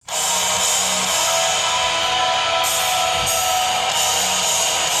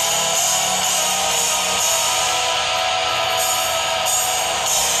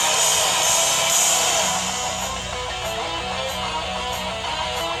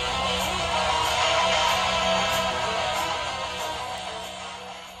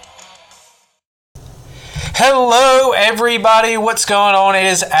Hello, everybody. What's going on? It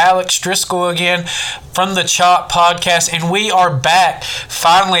is Alex Driscoll again from TheChop podcast, and we are back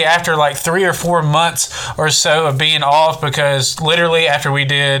finally after like 3 or 4 months or so of being off because literally after we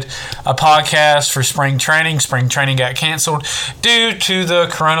did a podcast for spring training got canceled due to the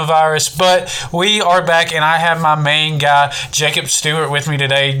coronavirus. But we are back, and I have my main guy, Jacob Stewart, with me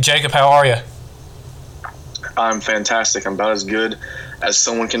today. Jacob, how are you? I'm fantastic. I'm about as good as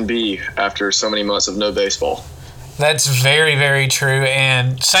someone can be after so many months of no baseball. That's very, very true.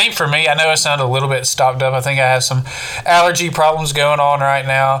 And same for me. I know I sound a little bit stopped up. I think I have some allergy problems going on right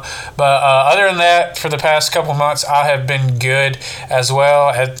now. But other than that, for the past couple months, I have been good as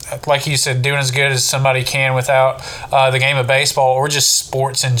well. Like you said, doing as good as somebody can without the game of baseball or just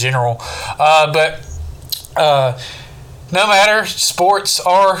sports in general. No matter, sports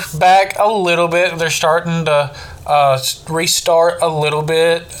are back a little bit. They're starting to restart a little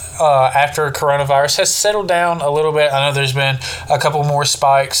bit after coronavirus has settled down a little bit. I know there's been a couple more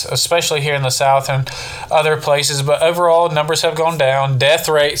spikes, especially here in the South and other places, but overall numbers have gone down, death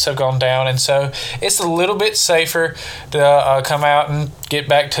rates have gone down, and so it's a little bit safer to come out and get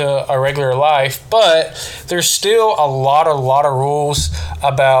back to a regular life. But there's still a lot of rules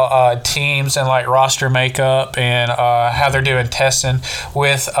about teams and like roster makeup and how they're doing testing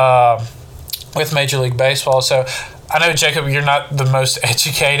with Major League Baseball. So I know, Jacob, you're not the most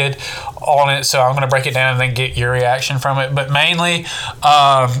educated on it, so I'm going to break it down and then get your reaction from it. But mainly, from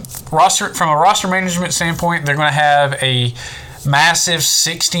a roster management standpoint, they're going to have a massive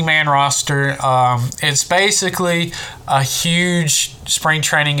 60-man roster. It's basically a huge spring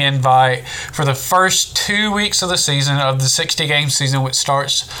training invite for the first 2 weeks of the season, of the 60-game season, which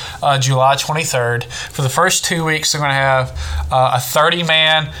starts July 23rd. For the first 2 weeks, they're going to have a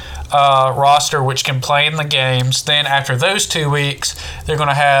 30-man roster which can play in the games. Then after those 2 weeks, they're going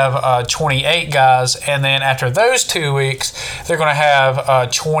to have 28 guys, and then after those 2 weeks, they're going to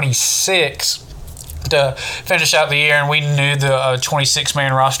have 26 to finish out the year. And we knew the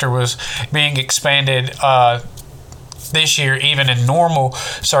 26-man roster was being expanded this year, even in normal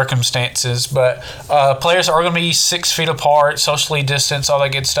circumstances. But players are going to be 6 feet apart, socially distanced, all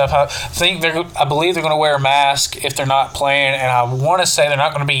that good stuff. I believe they're going to wear a mask if they're not playing, and I want to say they're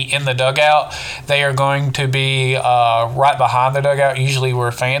not going to be in the dugout. They are going to be right behind the dugout, usually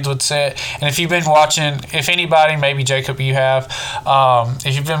where fans would sit. And if you've been watching, if anybody, maybe Jacob, you have,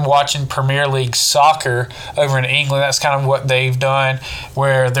 if you've been watching Premier League soccer over in England, that's kind of what they've done,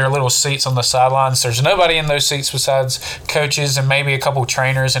 where there are little seats on the sidelines. There's nobody in those seats besides coaches and maybe a couple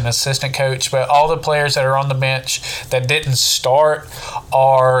trainers and assistant coach, but all the players that are on the bench that didn't start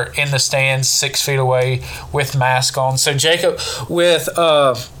are in the stands 6 feet away with masks on. So Jacob, with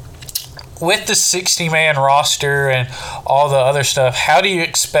the 60-man roster and all the other stuff, how do you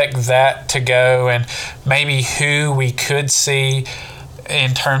expect that to go, and maybe who we could see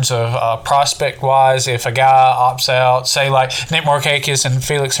in terms of prospect-wise if a guy opts out, say like Nick Markakis and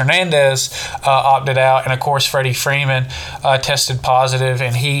Felix Hernandez opted out, and of course Freddie Freeman tested positive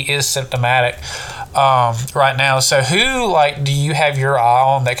and he is symptomatic right now. So who do you have your eye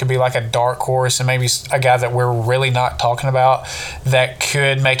on that could be like a dark horse, and maybe a guy that we're really not talking about that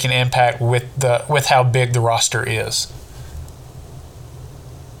could make an impact with how big the roster is?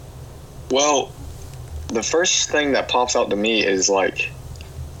 Well, the first thing that pops out to me is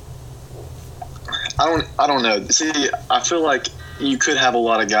I don't know. See, I feel like you could have a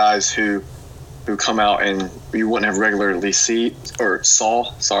lot of guys who come out and you wouldn't have regularly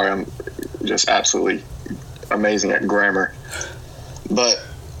saw. Sorry, I'm just absolutely amazing at grammar. But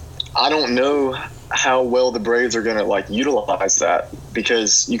I don't know how well the Braves are going to utilize that,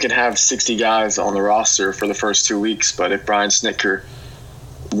 because you can have 60 guys on the roster for the first 2 weeks, but if Brian Snitker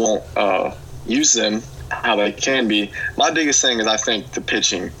won't use them how they can be. My biggest thing is I think the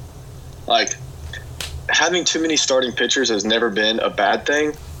pitching. Having too many starting pitchers has never been a bad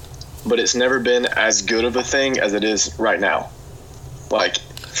thing, but it's never been as good of a thing as it is right now.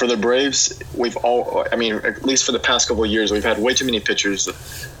 For the Braves, at least for the past couple of years, we've had way too many pitchers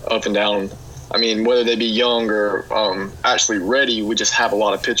up and down. Whether they be young or actually ready, we just have a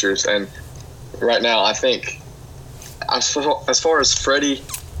lot of pitchers. And right now, I think as far as Freddie,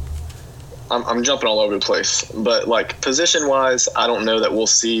 I'm jumping all over the place. But, position-wise, I don't know that we'll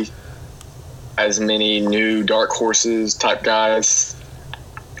see as many new dark horses type guys.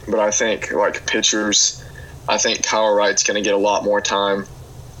 But I think, pitchers, I think Kyle Wright's going to get a lot more time.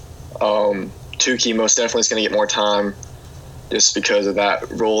 Tukey most definitely is going to get more time just because of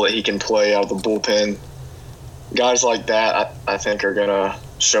that role that he can play out of the bullpen. Guys like that, I think, are going to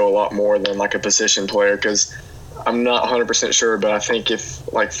show a lot more than, a position player, because I'm not 100% sure, but I think if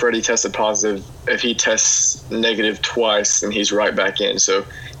like Freddie tested positive, if he tests negative twice, then he's right back in. So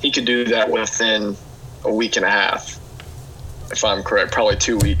he could do that within a week and a half, if I'm correct, probably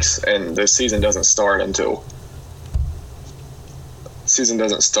 2 weeks. And the season doesn't start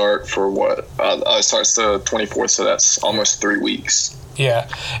for what? It starts the 24th, so that's almost 3 weeks. Yeah,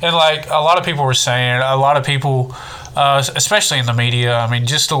 and like a lot of people were saying, a lot of people, especially in the media, I mean,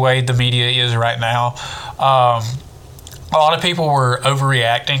 just the way the media is right now, a lot of people were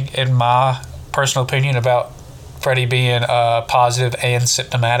overreacting, in my personal opinion, about Freddie being positive and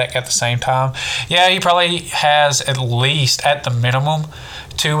symptomatic at the same time. Yeah, he probably has at least, at the minimum,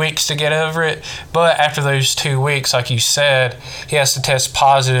 2 weeks to get over it. But after those 2 weeks, like you said, he has to test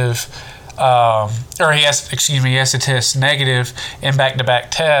positive, he has to test negative in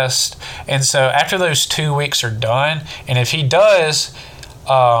back-to-back tests. And so after those 2 weeks are done, and if he does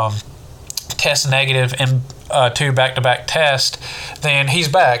test negative in 2 back-to-back tests, then he's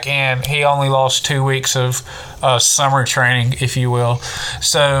back, and he only lost 2 weeks of summer training, if you will.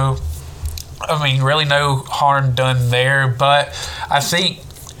 So, I mean, really no harm done there. But I think,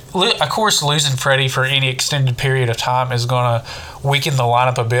 of course, losing Freddie for any extended period of time is going to weaken the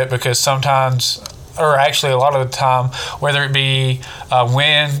lineup a bit, because sometimes, or actually a lot of the time, whether it be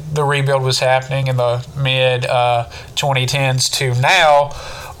when the rebuild was happening in the mid-2010s to now,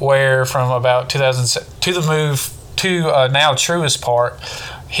 where from about 2000 to the move to now truest part,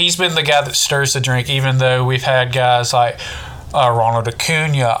 he's been the guy that stirs the drink, even though we've had guys like Ronald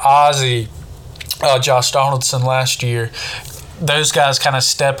Acuna, Ozzie, Josh Donaldson last year. Those guys kind of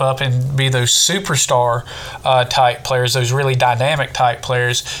step up and be those superstar type players, those really dynamic type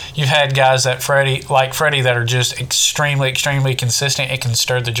players. You've had guys that Freddie that are just extremely, extremely consistent and can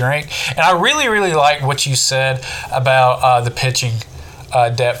stir the drink. And I really, really like what you said about the pitching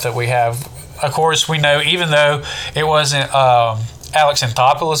depth that we have. Of course, we know, even though it wasn't Alex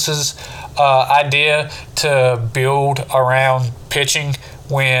Anthopoulos' idea to build around pitching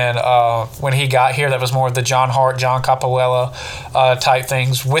when he got here, that was more of the John Hart, John Capalella type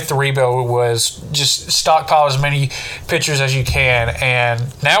things. With the rebuild, was just stockpile as many pitchers as you can. And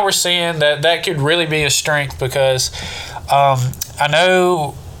now we're seeing that could really be a strength, because I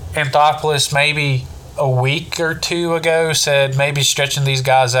know Anthopoulos maybe a week or two ago said maybe stretching these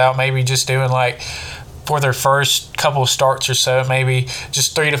guys out, maybe just doing like for their first couple of starts or so, maybe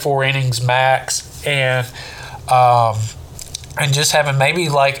just 3 to 4 innings max, and just having maybe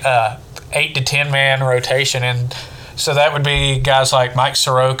like a 8 to 10 man rotation. And so that would be guys like Mike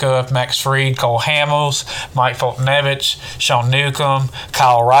Soroka, Max Fried, Cole Hamels, Mike Foltynewicz, Sean Newcomb,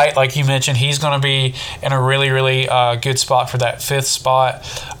 Kyle Wright, like you mentioned, he's going to be in a really, really good spot for that 5th spot.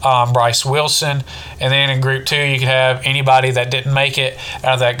 Bryce Wilson. And then in Group 2, you could have anybody that didn't make it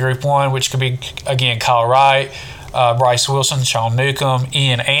out of that Group 1, which could be, again, Kyle Wright, Bryce Wilson, Sean Newcomb,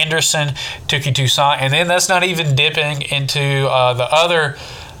 Ian Anderson, Touki Toussaint. And then that's not even dipping into the other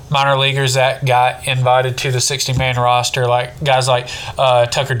minor leaguers that got invited to the 60-man roster, like guys like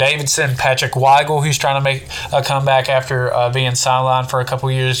Tucker Davidson, Patrick Weigel, who's trying to make a comeback after being sidelined for a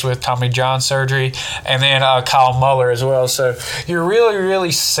couple years with Tommy John surgery, and then Kyle Muller as well. So you're really,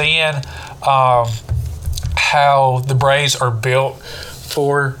 really seeing how the Braves are built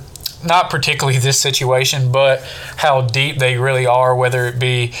for not particularly this situation, but how deep they really are, whether it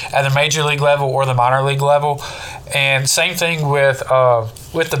be at the major league level or the minor league level. And same thing with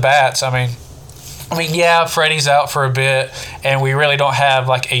the bats. I mean, yeah, Freddie's out for a bit, and we really don't have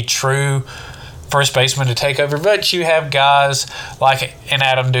like a true first baseman to take over. But you have guys like an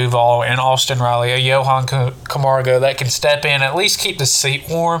Adam Duvall and Austin Riley, a Johan Camargo that can step in, at least keep the seat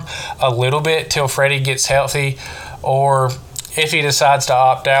warm a little bit till Freddie gets healthy, or if he decides to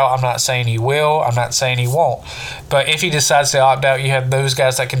opt out. I'm not saying he will. I'm not saying he won't. But if he decides to opt out, you have those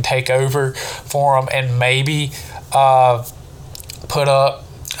guys that can take over for him and maybe put up,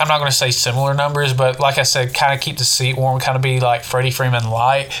 I'm not going to say similar numbers, but like I said, kind of keep the seat warm, kind of be like Freddie Freeman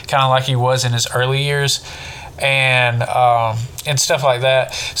light, kind of like he was in his early years, and stuff like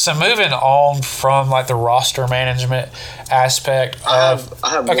that. So moving on from like the roster management aspect of, I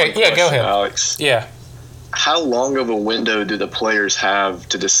have okay, one question, go ahead, Alex. Yeah. How long of a window do the players have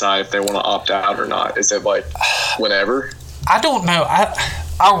to decide if they want to opt out or not? Is it like whenever? I don't know.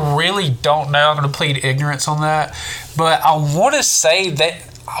 I really don't know. I'm going to plead ignorance on that. But I want to say that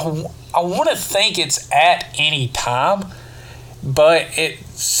I want to think it's at any time. But I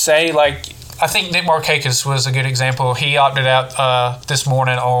think Nick Markakis was a good example. He opted out this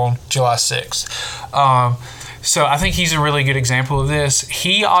morning on July 6th. So I think he's a really good example of this.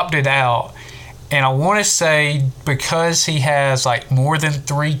 He opted out, And I want to say because he has like more than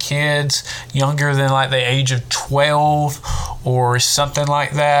 3 kids, younger than like the age of 12 or something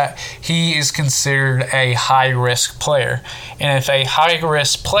like that, he is considered a high-risk player. And if a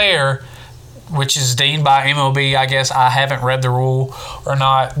high-risk player, which is deemed by MLB, I guess I haven't read the rule or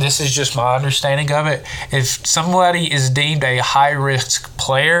not, this is just my understanding of it. If somebody is deemed a high-risk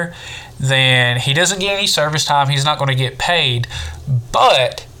player, then he doesn't get any service time, he's not going to get paid,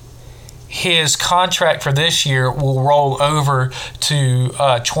 but his contract for this year will roll over to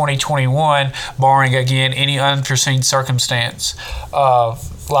 2021, barring, again, any unforeseen circumstance,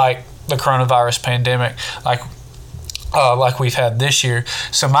 like the coronavirus pandemic, like we've had this year.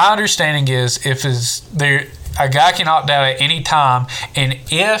 So my understanding is a guy can opt out at any time, and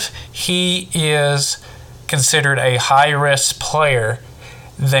if he is considered a high-risk player,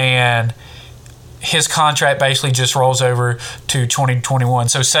 then his contract basically just rolls over to 2021.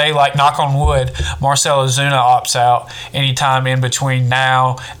 So say, like, knock on wood, Marcell Ozuna opts out anytime in between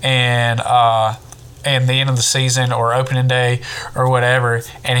now and the end of the season or opening day or whatever,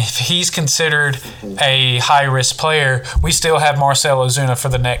 and if he's considered a high-risk player, we still have Marcell Ozuna for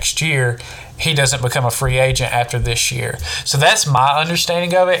the next year. He doesn't become a free agent after this year. So that's my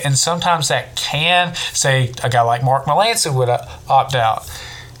understanding of it, and sometimes that can, say, a guy like Mark Melancon would opt out,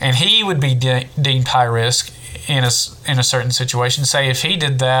 and he would be deemed high risk in a certain situation. Say if he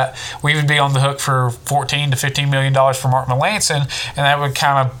did that, we would be on the hook for $14 to $15 million for Mark Melancon, and that would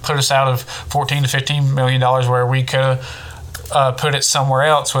kind of put us out of $14 to $15 million where we could put it somewhere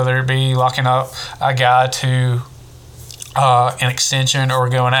else, whether it be locking up a guy to an extension or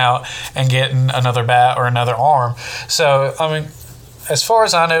going out and getting another bat or another arm. So, I mean, as far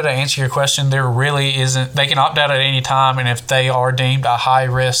as I know, to answer your question, there really isn't. They can opt out at any time, and if they are deemed a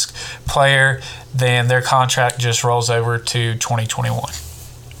high-risk player, then their contract just rolls over to 2021.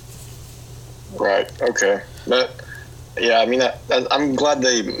 Right. Okay. But yeah, I mean, I'm glad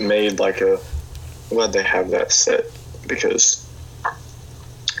they made I'm glad they have that set because,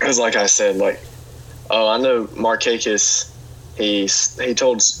 like I said, I know Markakis, he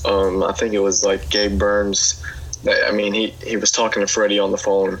told I think it was like Gabe Burns. I mean, he was talking to Freddie on the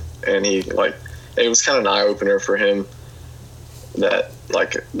phone, and it was kind of an eye-opener for him that,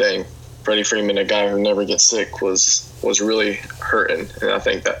 dang, Freddie Freeman, a guy who never gets sick, was really hurting. And I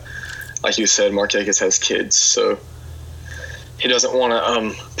think that, like you said, Markakis has kids, so he doesn't want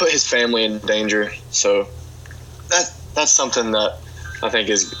to put his family in danger. So that's something that I think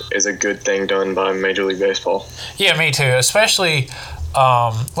is a good thing done by Major League Baseball. Yeah, me too, especially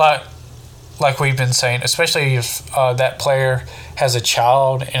like we've been saying, especially if that player has a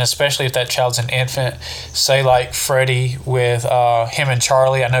child, and especially if that child's an infant. Say like Freddie with him and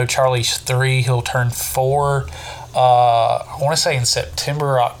Charlie. I know Charlie's 3. He'll turn 4, I want to say in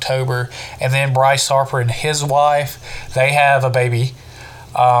September or October. And then Bryce Harper and his wife, they have a baby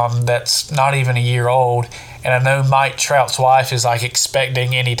that's not even a year old. And I know Mike Trout's wife is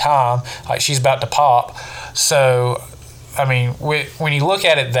expecting any time, she's about to pop. So, I mean, when you look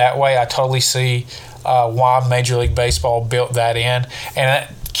at it that way, I totally see why Major League Baseball built that in. And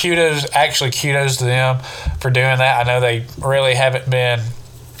kudos to them for doing that. I know they really haven't been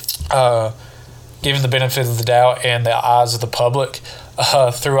given the benefit of the doubt in the eyes of the public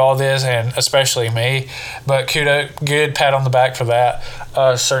through all this, and especially me. But good pat on the back for that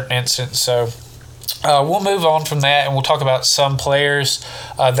certain instance. So we'll move on from that, and we'll talk about some players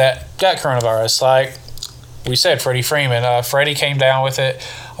that got coronavirus, like we said, Freddie Freeman. Freddie came down with it,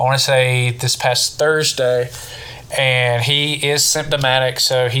 I want to say, this past Thursday, and he is symptomatic.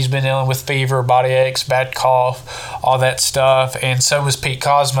 So he's been dealing with fever, body aches, bad cough, all that stuff. And so was Pete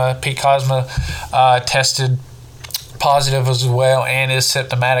Kozma. Pete Kozma tested positive as well and is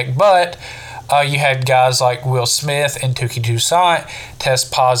symptomatic. But you had guys like Will Smith and Touki Toussaint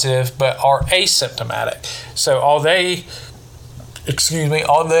test positive but are asymptomatic. So all they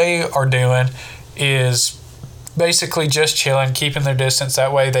are doing is basically just chilling, keeping their distance.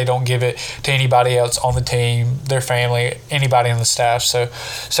 That way they don't give it to anybody else on the team, their family, anybody on the staff, so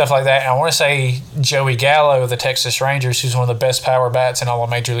stuff like that. And I want to say Joey Gallo of the Texas Rangers, who's one of the best power bats in all of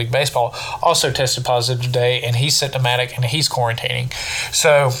Major League Baseball, also tested positive today, and he's symptomatic and he's quarantining.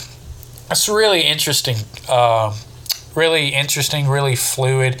 So it's really interesting, really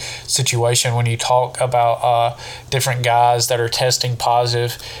fluid situation when you talk about different guys that are testing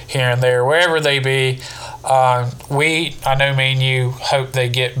positive here and there, wherever they be. I know me and you hope they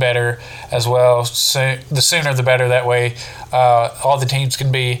get better as well. The sooner the better. That way all the teams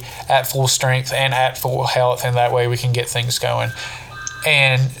can be at full strength and at full health, and that way we can get things going.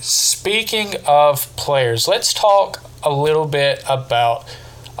 And speaking of players, let's talk a little bit about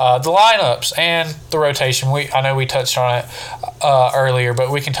The lineups and the rotation. I know we touched on it earlier,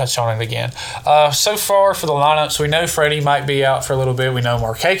 but we can touch on it again. So far for the lineups, we know Freddie might be out for a little bit. We know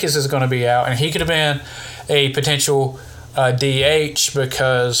Markakis is going to be out, and he could have been a potential DH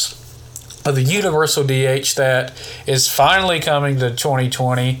because of the universal DH that is finally coming to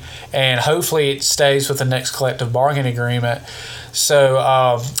 2020, and hopefully it stays with the next collective bargaining agreement.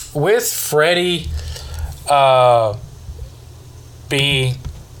 So with Freddie being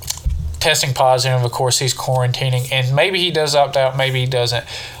testing positive, of course he's quarantining, and maybe he does opt out, maybe he doesn't.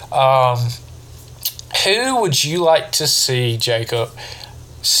 Who would you like to see, Jacob,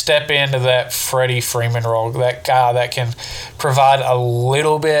 step into that Freddie Freeman role, that guy that can provide a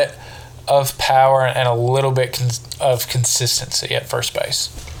little bit of power and a little bit of consistency at first base?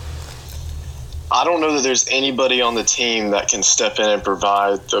 I don't know that there's anybody on the team that can step in and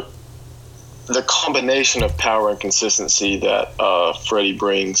provide the combination of power and consistency that Freddie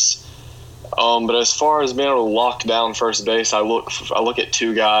brings. But as far as being able to lock down first base, I look at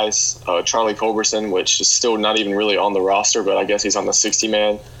two guys, Charlie Culberson, which is still not even really on the roster, but I guess he's on the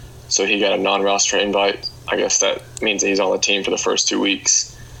 60-man, so he got a non-roster invite. I guess that means that he's on the team for the first 2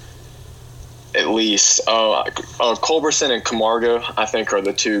 weeks, at least. Culberson and Camargo, I think, are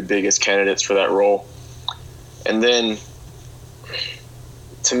the two biggest candidates for that role. And then,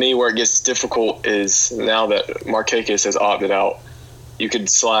 to me, where it gets difficult is now that Markakis has opted out, you could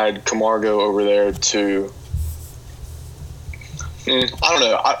slide Camargo over there to I don't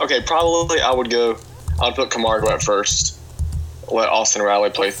know. Probably I'd put Camargo at first, let Austin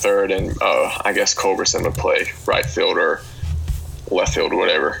Riley play third, and I guess Culberson would play right field or left field or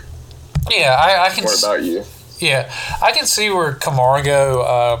whatever. Yeah, I can. What about you? Yeah, I can see where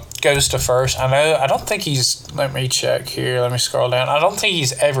Camargo goes to first. I don't think he's. Let me check here. Let me scroll down. I don't think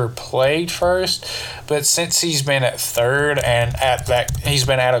he's ever played first, but since he's been at third and he's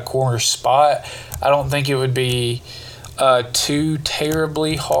been at a corner spot, I don't think it would be too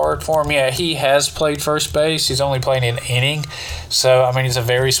terribly hard for him. Yeah, he has played first base. He's only played an inning, so it's a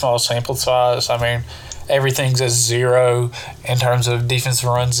very small sample size. Everything's a 0 in terms of defensive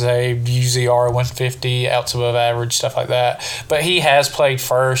runs saved, UZR 150, outs above average, stuff like that. But he has played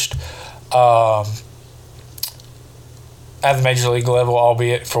first at the major league level,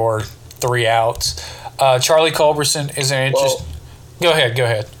 albeit for 3 outs. Charlie Culberson is an interesting. Go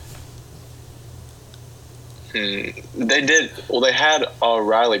ahead. They did. Well, they had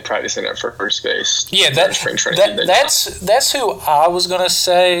Riley practicing at first base. Yeah, that's who I was gonna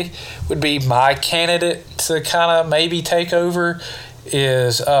say would be my candidate to kind of maybe take over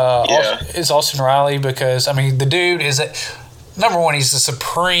is Austin Riley, because the dude is number one. He's a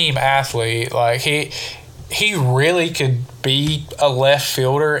supreme athlete. Like he really could be a left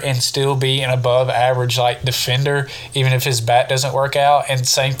fielder and still be an above average defender, even if his bat doesn't work out. And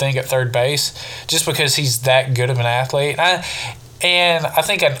same thing at third base, just because he's that good of an athlete. And I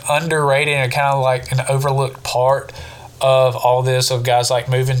think an underrated and kind of an overlooked part of all this, of guys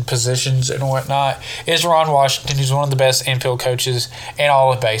moving positions and whatnot, is Ron Washington, who's one of the best infield coaches in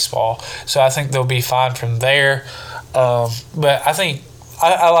all of baseball. So I think they'll be fine from there. But I think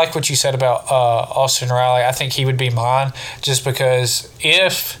I like what you said about Austin Riley. I think he would be mine, just because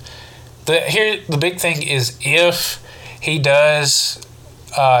the big thing is if he does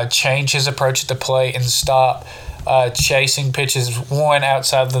change his approach at the plate and stop chasing pitches, 1,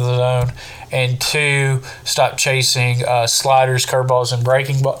 outside the zone, and 2, stop chasing sliders, curveballs,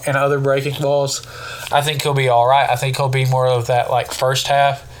 and other breaking balls, I think he'll be all right. I think he'll be more of that first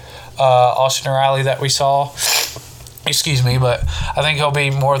half Austin Riley that we saw. Excuse me, but I think he'll be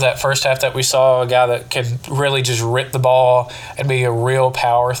more of that first half that we saw, a guy that can really just rip the ball and be a real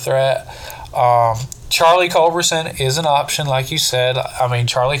power threat. Charlie Culberson is an option, like you said.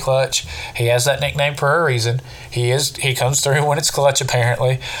 Charlie Clutch, he has that nickname for a reason. He comes through when it's clutch,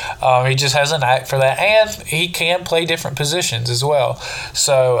 apparently. He just has a knack for that, and he can play different positions as well.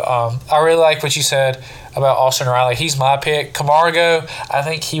 So I really like what you said about Austin Riley. He's my pick. Camargo, I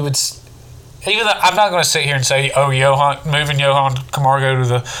think he would. Even though I'm not going to sit here and say, moving Johan Camargo to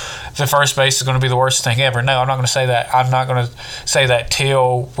the first base is going to be the worst thing ever. No, I'm not going to say that. I'm not going to say that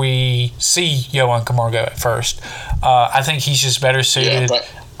till we see Johan Camargo at first. I think he's just better suited. Yeah,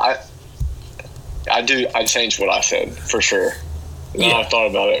 but I changed what I said for sure. Now I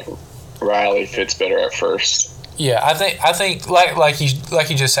thought about it. Riley fits better at first. Yeah, I think like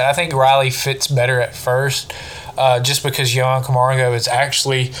you just said, I think Riley fits better at first. Just because Johan Camargo is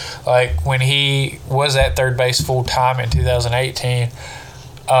actually, when he was at third base full time in 2018,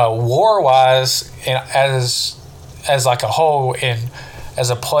 WAR-wise, and as a whole, and as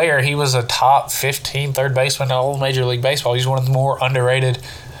a player, he was a top 15 third baseman in all Major League Baseball. He's one of the more underrated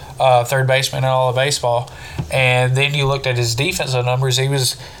third baseman in all of baseball. And then you looked at his defensive numbers. He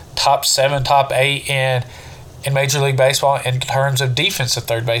was top 7, top 8 in Major League Baseball in terms of defensive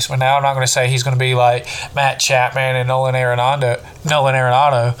third baseman. Now, I'm not going to say he's going to be like Matt Chapman and Nolan Arenado,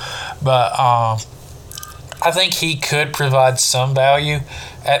 but I think he could provide some value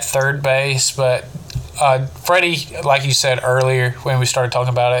at third base. But Freddie, like you said earlier when we started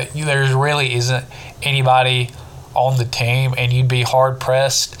talking about it, there really isn't anybody on the team, and you'd be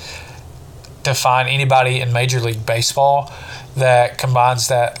hard-pressed to find anybody in Major League Baseball that combines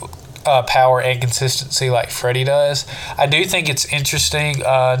that power and consistency like Freddie does. I do think it's interesting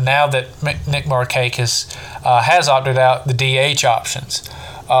now that Nick Markakis has opted out the DH options.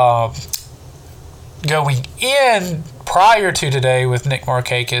 Going in prior to today with Nick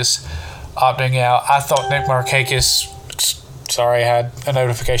Markakis opting out, I thought Nick Markakis, sorry, I had a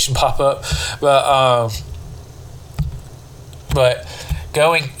notification pop up, but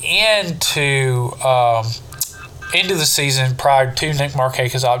going into the season prior to Nick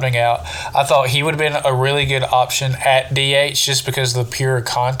Markakis opting out, I thought he would have been a really good option at DH just because of the pure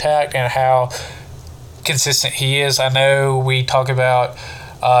contact and how consistent he is. I know we talk about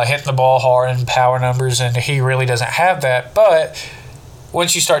hitting the ball hard and power numbers, and he really doesn't have that. But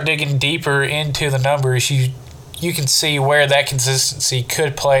once you start digging deeper into the numbers, you can see where that consistency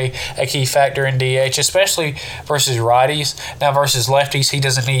could play a key factor in DH, especially versus righties. Now versus lefties, he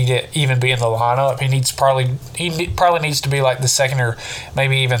doesn't need to even be in the lineup. He probably needs to be like the second or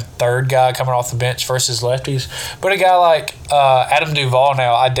maybe even third guy coming off the bench versus lefties. But a guy like Adam Duvall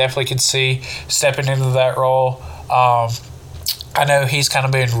now, I definitely could see stepping into that role. I know he's kind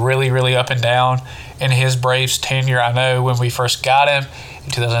of been really, really up and down in his Braves tenure. I know when we first got him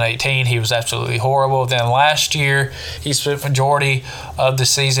in 2018, he was absolutely horrible. Then last year, he spent majority of the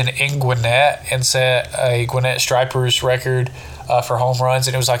season in Gwinnett and set a Gwinnett Stripers record for home runs,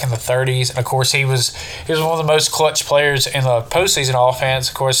 and it was like in the 30s. And of course, he was one of the most clutch players in the postseason offense.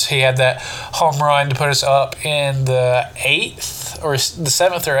 Of course, he had that home run to put us up in the 8th or the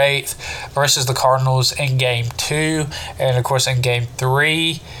 7th or 8th versus the Cardinals in Game 2, and of course in Game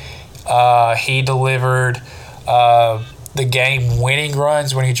 3, he delivered the game-winning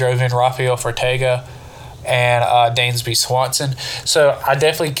runs when he drove in Rafael Ortega and Dansby Swanson. So I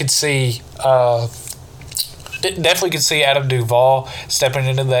definitely could see Adam Duvall stepping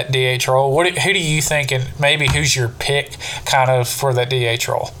into that DH role. Who do you think, and maybe who's your pick kind of for that DH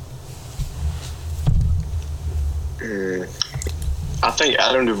role? I think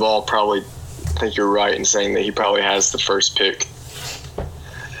Adam Duvall I think you're right in saying that he probably has the first pick.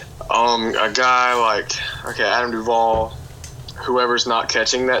 A guy like, Adam Duvall, whoever's not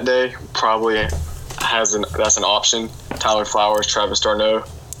catching that day probably that's an option. Tyler Flowers, Travis d'Arnaud.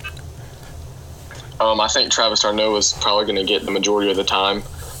 I think Travis d'Arnaud is probably going to get the majority of the time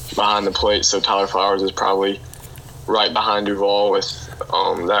behind the plate, so Tyler Flowers is probably right behind Duvall with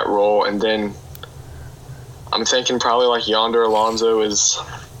that role. And then I'm thinking probably like Yonder Alonso is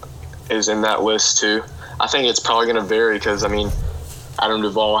in that list too. I think it's probably going to vary because, Adam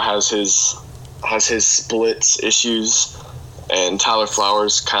Duvall has his splits issues, and Tyler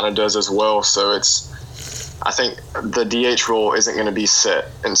Flowers kind of does as well. So I think the DH role isn't going to be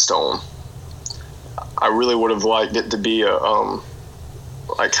set in stone. I really would have liked it to be a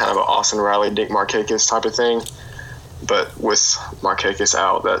like kind of an Austin Riley, Nick Markakis type of thing, but with Markakis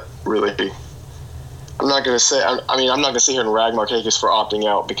out, that really, I'm not going to sit here and rag Markakis for opting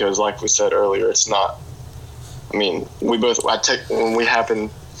out because, like we said earlier, it's not. When it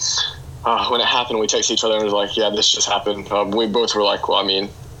happened, we text each other and was like, yeah, this just happened. We both were like, well,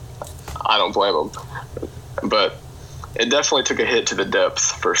 I don't blame him. But it definitely took a hit to the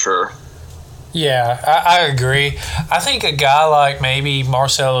depth for sure. Yeah, I agree. I think a guy like maybe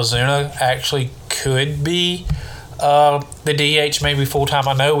Marcell Ozuna actually could be the DH maybe full-time.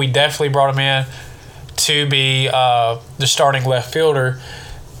 I know we definitely brought him in to be the starting left fielder,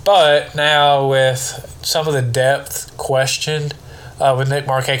 but now with some of the depth questioned, with Nick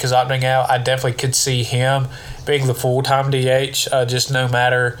Markakis opting out, I definitely could see him being the full-time DH, just no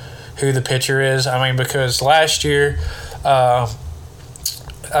matter who the pitcher is. Because last year,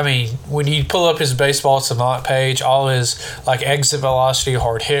 when you pull up his baseball savant page, all his exit velocity,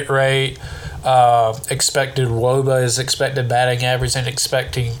 hard hit rate, expected WOBA, his expected batting average, and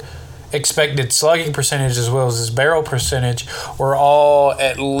expected slugging percentage as well as his barrel percentage were all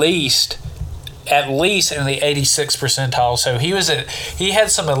at least in the 86th percentile. So he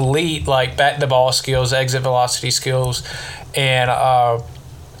had some elite bat the ball skills, exit velocity skills, and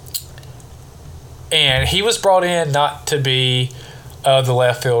he was brought in not to be of the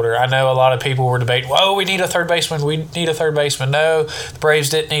left fielder. I know a lot of people were debating, "Whoa, we need a third baseman. We need a third baseman." No, the Braves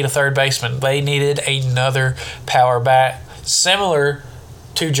didn't need a third baseman. They needed another power bat, similar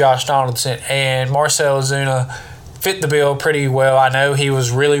to Josh Donaldson, and Marcell Ozuna fit the bill pretty well. I know he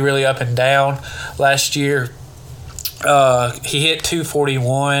was really, really up and down last year. He hit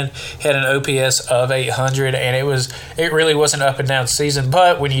 241, had an OPS of 800, and it really wasn't an up and down season.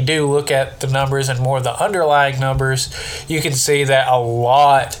 But when you do look at the numbers and more of the underlying numbers, you can see that a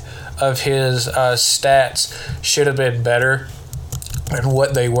lot of his stats should have been better than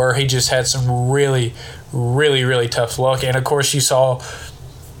what they were. He just had some really, really, really tough luck, and of course you saw.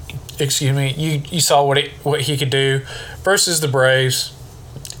 You saw what he could do versus the Braves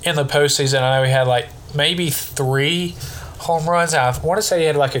in the postseason. I know he had like maybe 3 home runs. I want to say he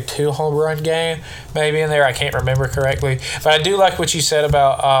had like a 2 home run game maybe in there. I can't remember correctly. But I do like what you said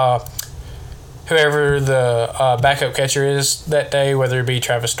about whoever the backup catcher is that day, whether it be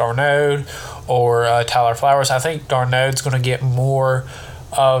Travis d'Arnaud or Tyler Flowers. I think d'Arnaud's going to get more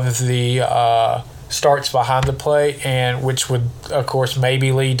of the starts behind the plate, and which would, of course,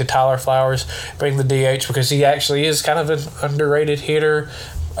 maybe lead to Tyler Flowers being the DH because he actually is kind of an underrated hitter.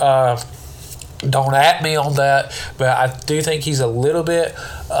 Don't at me on that, but I do think he's a little bit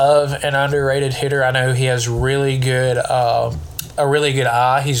of an underrated hitter. I know he has a really good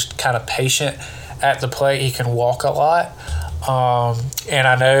eye. He's kind of patient at the plate. He can walk a lot. And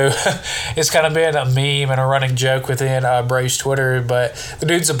I know it's kind of been a meme and a running joke within Braves Twitter, but the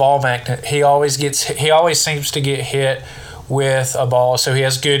dude's a ball magnet. He always seems to get hit with a ball, so he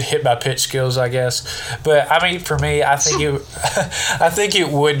has good hit by pitch skills, I guess. But I mean, for me, I think it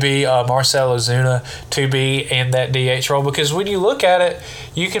would be Marcell Ozuna to be in that DH role, because when you look at it,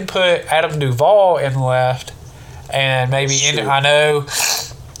 you can put Adam Duvall in left, and maybe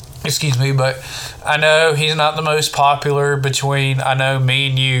but I know he's not the most popular between, I know, me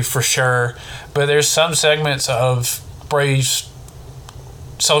and you for sure, but there's some segments of Braves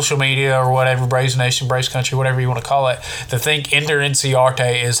social media or whatever, Braves Nation, Braves Country, whatever you want to call it, that think Ender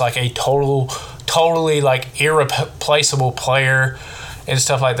Inciarte is like a totally like irreplaceable player and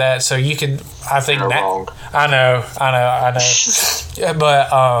stuff like that. So you could, I think You're that wrong. I know. Yeah,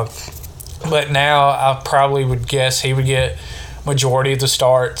 but now I probably would guess he would get majority of the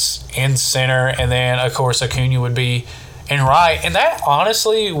starts in center, and then of course Acuna would be in right. And that,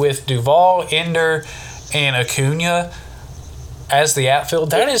 honestly, with Duvall, Ender, and Acuna as the outfield,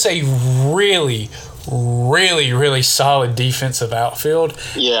 that is a really, really, really solid defensive outfield.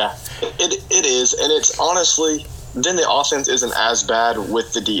 Yeah, it is, and it's honestly, then the offense isn't as bad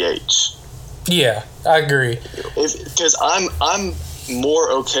with the DH. Yeah, I agree. Because I'm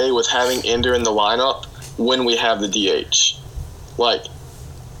more okay with having Ender in the lineup when we have the DH. Like,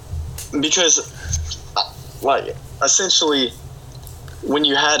 because, like, essentially, when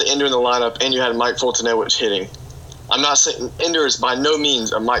you had Ender in the lineup and you had Mike Foltynewicz hitting, I'm not saying Ender is by no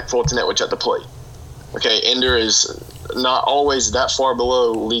means a Mike Foltynewicz at the plate. Okay, Ender is not always that far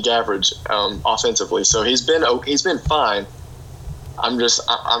below league average offensively, so he's been fine.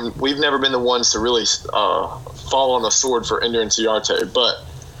 We've never been the ones to really fall on the sword for Ender Inciarte, but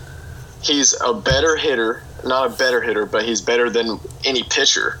he's a better hitter. Not a better hitter, but he's better than any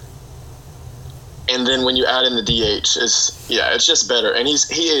pitcher. And then when you add in the DH, it's just better. And he's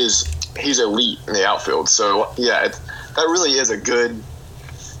elite in the outfield. So yeah, that really is a good,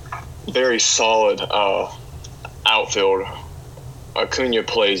 very solid outfield. Acuna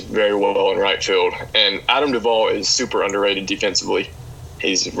plays very well in right field, and Adam Duvall is super underrated defensively.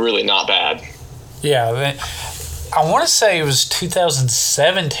 He's really not bad. Yeah, I want to say it was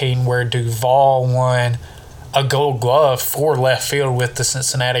 2017 where Duvall won a Gold Glove for left field with the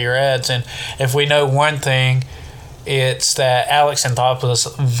Cincinnati Reds. And if we know one thing, it's that Alex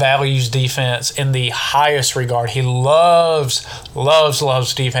Anthopoulos values defense in the highest regard. He loves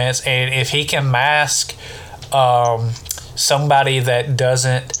defense, and if he can mask somebody that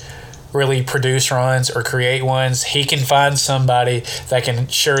doesn't really produce runs or create ones, he can find somebody that can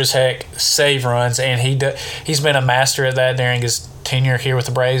sure as heck save runs, and he's been a master at that during his tenure here with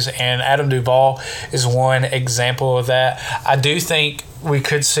the Braves, and Adam Duvall is one example of that. I do think we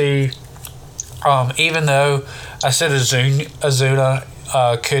could see, even though I said Ozuna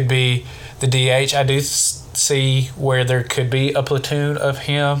could be the DH, I do see where there could be a platoon of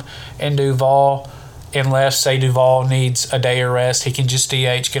him and Duvall, unless, say, Duvall needs a day of rest. He can just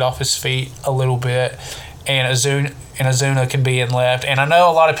DH, get off his feet a little bit, and Ozuna can be in left. And I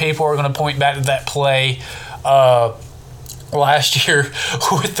know a lot of people are going to point back to that play last year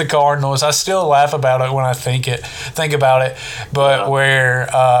with the Cardinals. I still laugh about it when I think about it, but where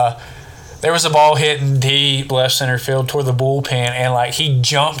there was a ball hitting deep left center field toward the bullpen, and like he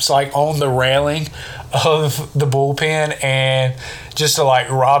jumps like on the railing of the bullpen and just to like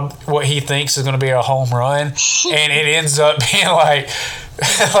rob what he thinks is going to be a home run, and it ends up being like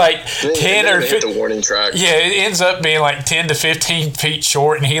 10 or hit the warning track. Yeah, it ends up being like 10 to 15 feet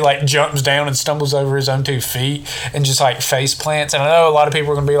short, and he like jumps down and stumbles over his own 2 feet and just like face plants. And I know a lot of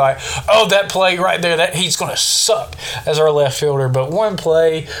people are going to be like, "Oh, that play right there, that he's going to suck as our left fielder." But one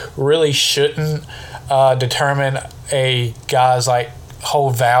play really shouldn't determine a guy's like whole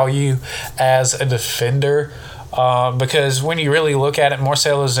value as a defender. Because when you really look at it,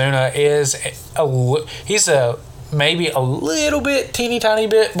 Marcell Ozuna he's maybe a little bit, teeny tiny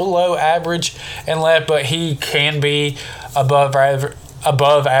bit below average in left, but he can be above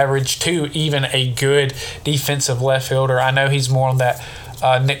average to even a good defensive left fielder. I know he's more on that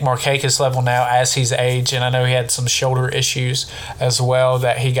Nick Markakis level now as he's aged, and I know he had some shoulder issues as well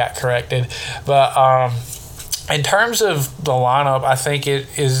that he got corrected. But in terms of the lineup, I think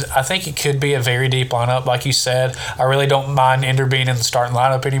it could be a very deep lineup, like you said. I really don't mind Ender being in the starting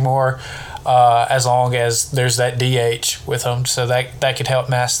lineup anymore, as long as there's that DH with him, so that could help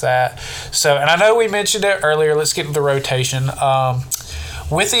mask that. So, and I know we mentioned it earlier. Let's get to the rotation.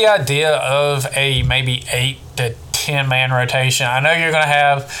 With the idea of a maybe 8 to 10 man rotation, I know you're going to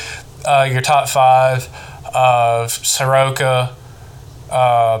have your top 5 of Soroka,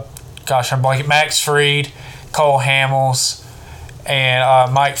 I'm blanking, Max Fried, Cole Hamels,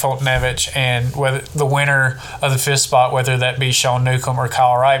 and Mike Foltynewicz, and whether the winner of the 5th spot, whether that be Sean Newcomb or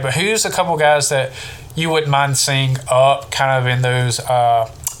Kyle Wright. But who's a couple guys that you wouldn't mind seeing up kind of in those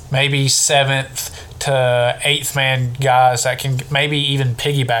maybe 7th to 8th man guys that can maybe even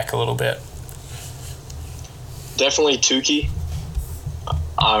piggyback a little bit? Definitely Tukey.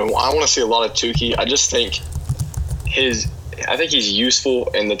 I want to see a lot of Tukey. I just think I think he's useful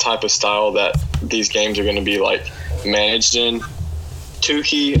in the type of style that these games are going to be like managed in.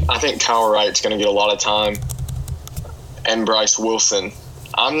 Tukey, I think Kyle Wright's going to get a lot of time, and Bryce Wilson.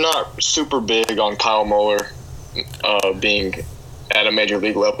 I'm not super big on Kyle Muller being at a major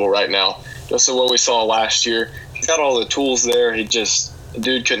league level right now. Just what we saw last year, he's got all the tools there. The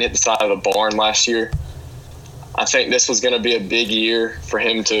dude couldn't hit the side of the barn last year. I think this was going to be a big year for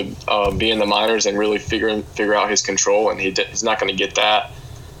him to be in the minors and really figure out his control, and he's not going to get that.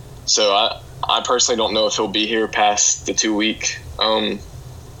 So I personally don't know if he'll be here past the 2-week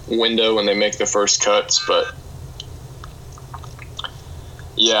window when they make the first cuts. But,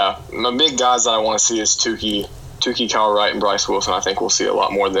 yeah, the big guys that I want to see is Tukey, Kyle Wright, and Bryce Wilson. I think we'll see a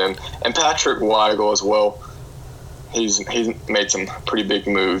lot more of them. And Patrick Weigel as well. He's made some pretty big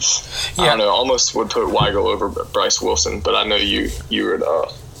moves. Yeah. I don't know, almost would put Weigel over Bryce Wilson, but I know you would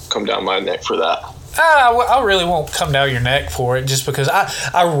come down my neck for that. I really won't come down your neck for it, just because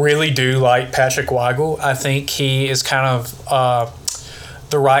I really do like Patrick Weigel. I think he is kind of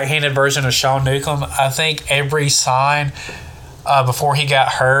the right-handed version of Sean Newcomb. I think every sign before he got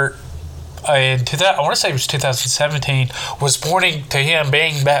hurt, I want to say it was 2017, was pointing to him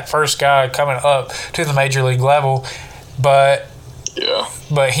being that first guy coming up to the major league level, but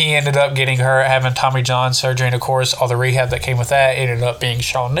he ended up getting hurt, having Tommy John surgery, and of course all the rehab that came with that ended up being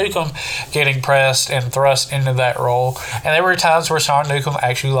Sean Newcomb getting pressed and thrust into that role. And there were times where Sean Newcomb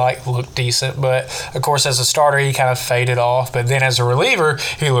actually looked decent, but of course as a starter he kind of faded off, but then as a reliever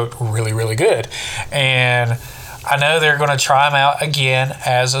he looked really, really good. And I know they're going to try him out again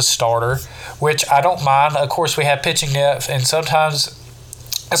as a starter, which I don't mind. Of course, we have pitching depth, and sometimes,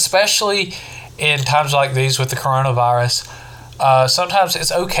 especially in times like these with the coronavirus, sometimes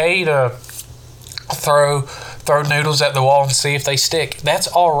it's okay to throw noodles at the wall and see if they stick. That's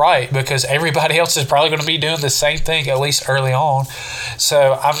all right, because everybody else is probably going to be doing the same thing, at least early on.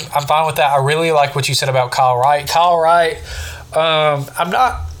 So I'm fine with that. I really like what you said about Kyle Wright. Kyle Wright,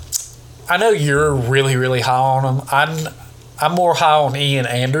 I know you're really, really high on him. I'm more high on Ian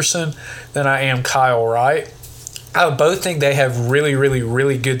Anderson than I am Kyle Wright. I both think they have really, really,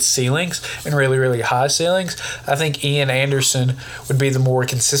 really good ceilings and really, really high ceilings. I think Ian Anderson would be the more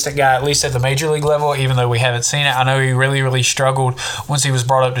consistent guy, at least at the major league level, even though we haven't seen it. I know he really, really struggled once he was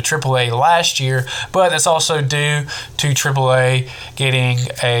brought up to AAA last year, but that's also due to AAA getting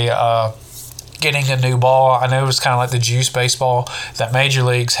a new ball. I know it was kind of like the juice baseball that major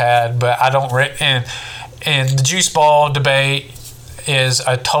leagues had, but I don't and the juice ball debate is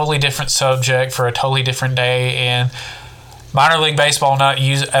a totally different subject for a totally different day, and minor league baseball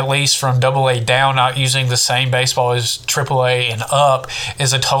at least from AA down, not using the same baseball as AAA and up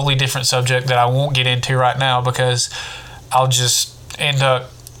is a totally different subject that I won't get into right now, because I'll just end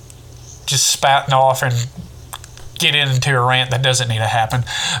up just spouting off and get into a rant that doesn't need to happen.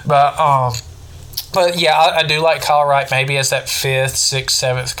 But yeah, I do like Kyle Wright maybe as that 5th, 6th,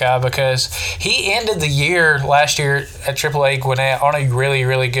 7th guy, because he ended the year last year at AAA Gwinnett on a really,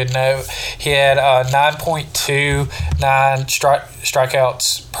 really good note. He had 9.29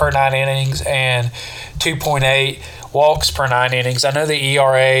 strikeouts per 9 innings and 2.8 walks per 9 innings. I know the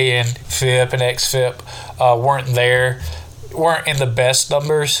ERA and FIP and XFIP weren't in the best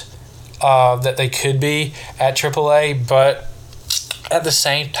numbers that they could be at AAA, but at the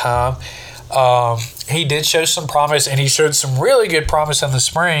same time, he did show some promise, and he showed some really good promise in the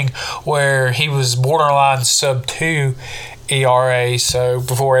spring where he was borderline sub-2 ERA, so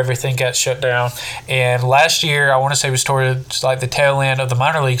before everything got shut down. And last year, I want to say it was towards like the tail end of the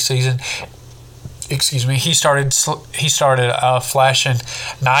minor league season, he started flashing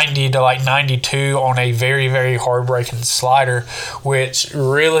 90 to like 92 on a very, very hard-breaking slider, which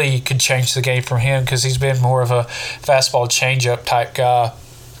really could change the game for him because he's been more of a fastball changeup type guy.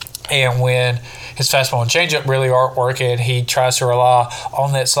 And when his fastball and changeup really aren't working, he tries to rely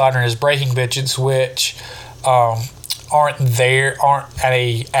on that slider and his breaking pitches, which aren't at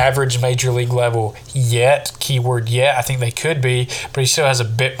a average major league level yet. Keyword yet. I think they could be, but he still has a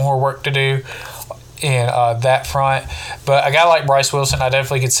bit more work to do in that front. But a guy like Bryce Wilson, I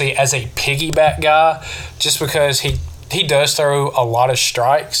definitely could see as a piggyback guy, just because he does throw a lot of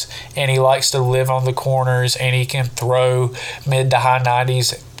strikes, and he likes to live on the corners, and he can throw mid to high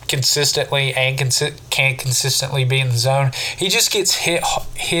 90s consistently and can consistently be in the zone. He just gets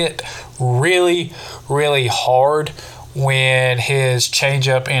hit really, really hard when his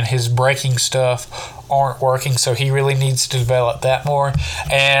changeup and his breaking stuff aren't working, so he really needs to develop that more.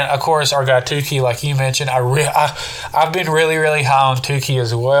 And of course, our guy Tukey, like you mentioned, I've been really, really high on Tukey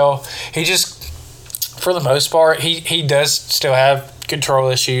as well. He just, for the most part, he does still have control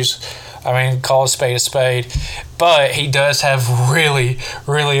issues. I mean, call a spade, but he does have really,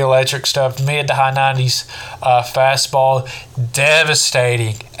 really electric stuff. Mid to high 90s fastball,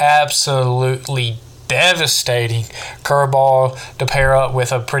 devastating, absolutely devastating curveball to pair up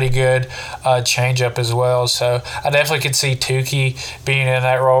with a pretty good changeup as well. So I definitely could see Tukey being in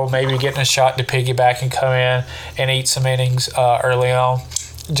that role, maybe getting a shot to piggyback and come in and eat some innings early on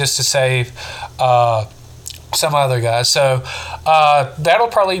just to save some other guys. So that'll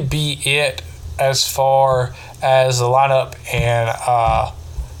probably be it as far as the lineup and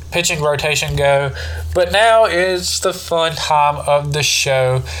pitching rotation go. But now is the fun time of the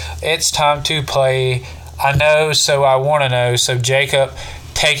show. It's time to play I Know, So I Want to Know. So Jacob,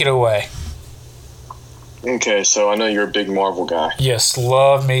 take it away. Okay, so I know you're a big Marvel guy. Yes,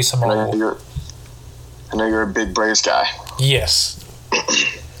 love me some Marvel. I know you're a big Braves guy. Yes.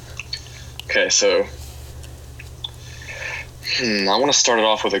 Okay, so I want to start it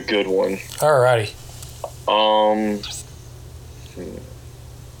off with a good one. Alrighty.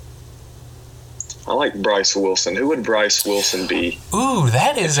 I like Bryce Wilson. Who would Bryce Wilson be? Ooh,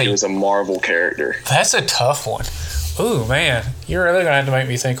 that is he was a Marvel character. That's a tough one. Ooh, man. You're really going to have to make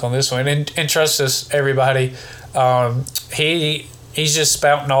me think on this one. And trust us, everybody. He's just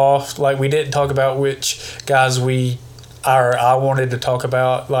spouting off. Like, we didn't talk about which guys I wanted to talk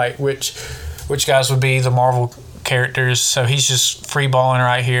about, like which guys would be the Marvel characters. So he's just free balling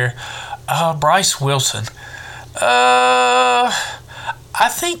right here. Bryce Wilson. I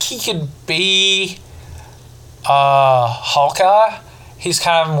think he could be Hawkeye. He's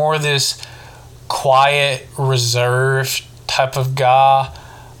kind of more this quiet, reserved type of guy.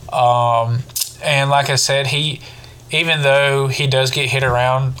 And like I said, even though he does get hit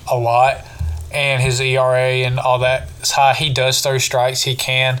around a lot and his ERA and all that is high, he does throw strikes. He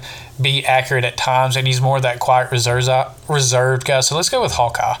can be accurate at times, and he's more that quiet, reserved guy. So let's go with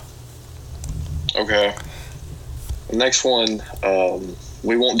Hawkeye. Okay. The next one,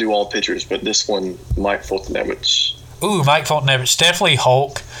 we won't do all pitchers, but this one, Mike Foltynewicz. Ooh, Mike Foltynewicz. Definitely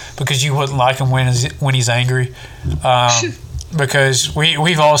Hulk, because you wouldn't like him when he's angry. Because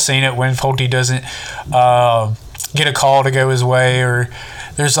we've all seen it when Folty doesn't get a call to go his way, or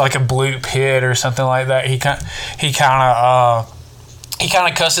there's like a bloop hit or something like that. He kind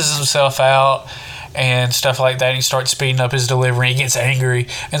of cusses himself out and stuff like that. He starts speeding up his delivery. He gets angry,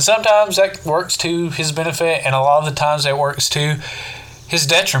 and sometimes that works to his benefit, and a lot of the times that works to his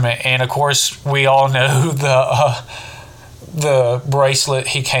detriment. And of course, we all know the bracelet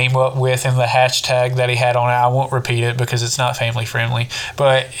he came up with and the hashtag that he had on it. I won't repeat it because it's not family friendly,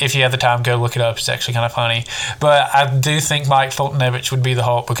 but if you have the time, go look it up. It's actually kind of funny. But I do think Mike Foltynewicz would be the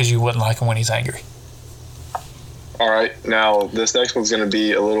Hulk, because you wouldn't like him when he's angry. All right, now this next one's going to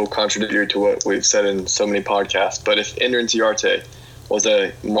be a little contradictory to what we've said in so many podcasts, but if Ender Inciarte was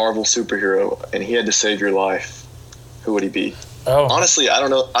a Marvel superhero and he had to save your life, who would he be? Oh, Honestly, I don't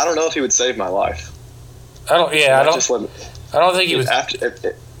know. I don't know if he would save my life. I don't think he was.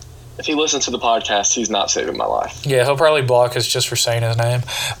 If he listens to the podcast, he's not saving my life. Yeah, he'll probably block us just for saying his name.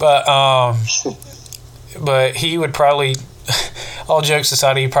 But but he would probably, all jokes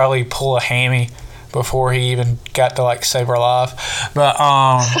aside, he'd probably pull a hammy before he even got to like save our life. But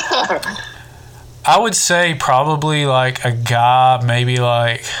I would say probably like a guy, maybe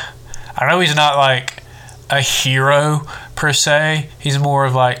like, I know he's not like a hero per se. He's more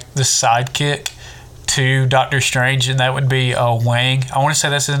of like the sidekick to Doctor Strange, and that would be Wang. I want to say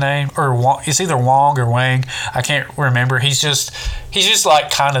that's his name, or Wong. It's either Wong or Wang. I can't remember. He's just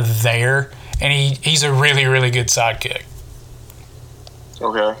like kind of there, and he's a really, really good sidekick.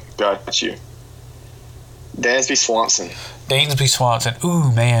 Okay, got you. Dansby Swanson.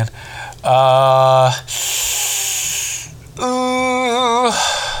 Ooh, man. I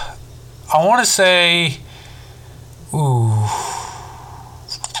want to say,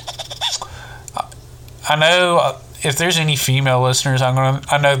 I know if there's any female listeners,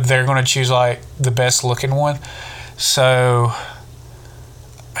 I know they're gonna choose like the best looking one. So,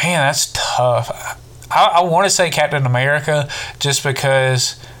 man, that's tough. I want to say Captain America just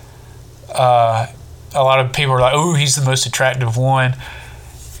because a lot of people are like, "Oh, he's the most attractive one,"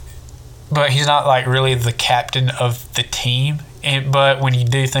 but he's not like really the captain of the team. But when you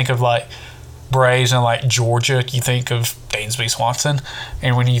do think of like Braves and like Georgia, you think of Dansby Swanson,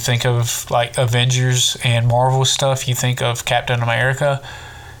 and when you think of like Avengers and Marvel stuff, you think of Captain America.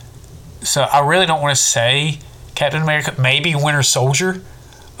 So I really don't want to say Captain America, maybe Winter Soldier,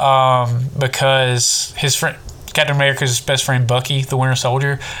 because his friend Captain America's best friend Bucky, the Winter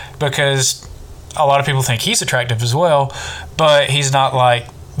Soldier, because a lot of people think he's attractive as well, but he's not like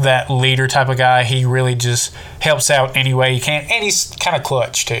that leader type of guy. He really just helps out any way he can, and he's kind of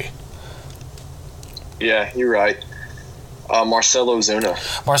clutch too. Yeah, you're right. Marcelo Zuna.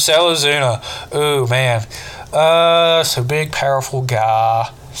 Ooh, man. So big, powerful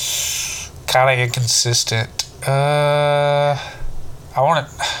guy. Kind of inconsistent. When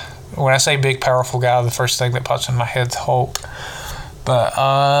I say big, powerful guy, the first thing that pops in my head is Hulk. But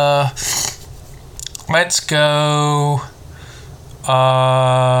let's go.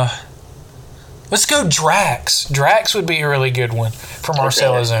 Let's go Drax. Drax would be a really good one for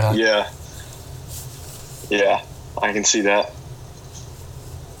Marcelo Zuna. Yeah, I can see that.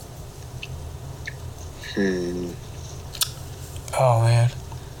 Oh, man.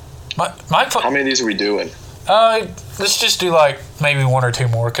 How many of these are we doing? Let's just do like maybe one or two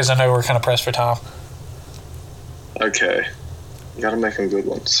more because I know we're kind of pressed for time. Okay. You gotta make them good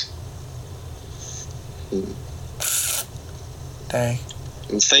ones. Dang.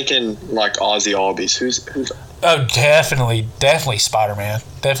 I'm thinking like Ozzy Albies. Who's? Oh, definitely Spider-Man.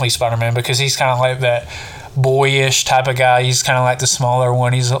 Definitely Spider-Man because he's kind of like that boyish type of guy. He's kind of like the smaller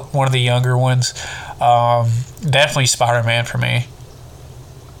one. He's one of the younger ones. Definitely Spider-Man for me.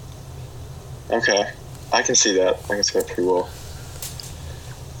 Okay. I can see that. I can see that pretty well.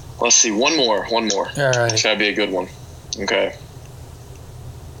 Let's see. One more. All right. It's gotta be a good one. Okay.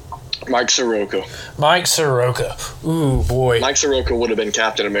 Mike Soroka. Ooh, boy. Mike Soroka would have been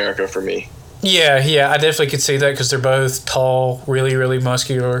Captain America for me. Yeah, I definitely could see that because they're both tall, really, really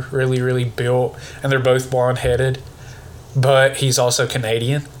muscular, really, really built, and they're both blonde-headed. But he's also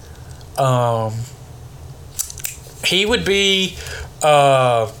Canadian. He would be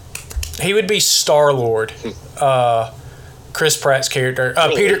Star-Lord. Chris Pratt's character,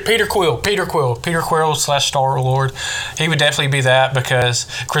 Peter Quill / Star-Lord. He would definitely be that because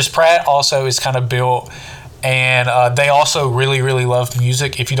Chris Pratt also is kind of built, and they also really, really love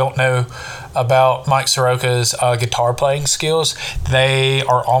music. If you don't know about Mike Soroka's guitar playing skills, they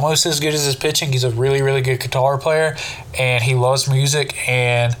are almost as good as his pitching. He's a really, really good guitar player, and he loves music,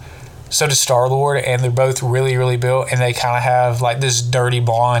 and so does Star-Lord, and they're both really, really built, and they kind of have like this dirty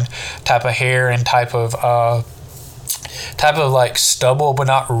blonde type of hair and type of like stubble, but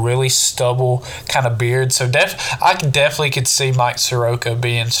not really stubble kind of beard. So I definitely could see Mike Soroka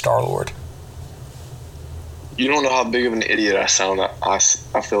being Star-Lord. You don't know how big of an idiot I sound. I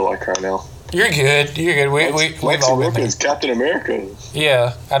feel like right now. You're good. We've all been there. Is Captain America.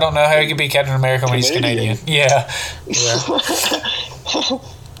 Yeah, I don't know how he could be Captain America when he's Canadian. Yeah.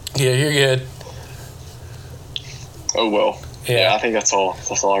 Yeah, you're good. Oh well. Yeah, I think that's all.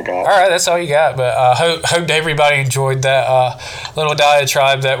 That's all I got. All right, that's all you got. But hope everybody enjoyed that little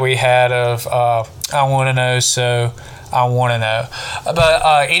diatribe that we had of I want to know, so I want to know.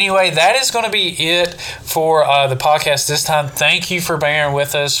 But anyway, that is going to be it for the podcast this time. Thank you for bearing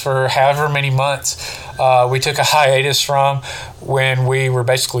with us for however many months we took a hiatus from when we were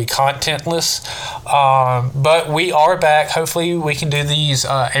basically contentless. But we are back. Hopefully we can do these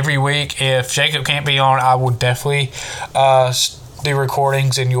every week. If Jacob can't be on, I will definitely do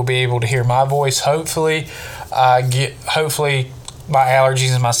recordings and you'll be able to hear my voice. Hopefully my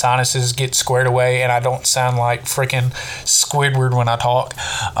allergies and my sinuses get squared away and I don't sound like freaking Squidward when I talk.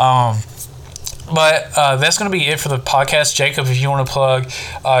 But that's going to be it for the podcast. Jacob, if you want to plug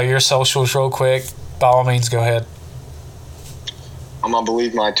your socials real quick, by all means, go ahead. I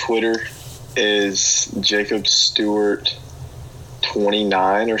believe my Twitter is Jacob Stewart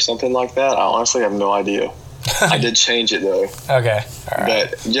 29 or something like that. I honestly have no idea. I did change it though. Okay. All right.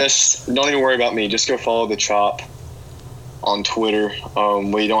 But just don't even worry about me. Just go follow TheChop on Twitter.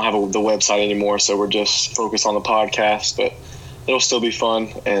 We don't have the website anymore, so we're just focused on the podcast, but it'll still be fun.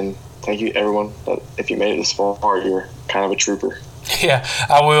 And thank you, everyone. If you made it this far, you're kind of a trooper. Yeah,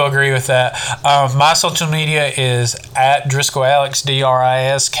 I will agree with that. My social media is at Driscoll Alex,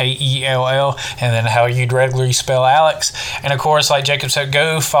 DRISKELL, and then how you'd regularly spell Alex. And of course, like Jacob said,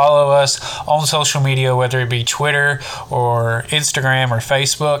 go follow us on social media, whether it be Twitter or Instagram or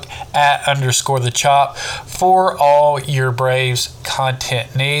Facebook, at _TheChop for all your Braves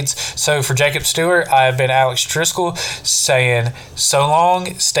content needs. So for Jacob Stewart, I have been Alex Driscoll saying so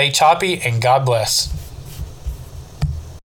long, stay choppy, and God bless.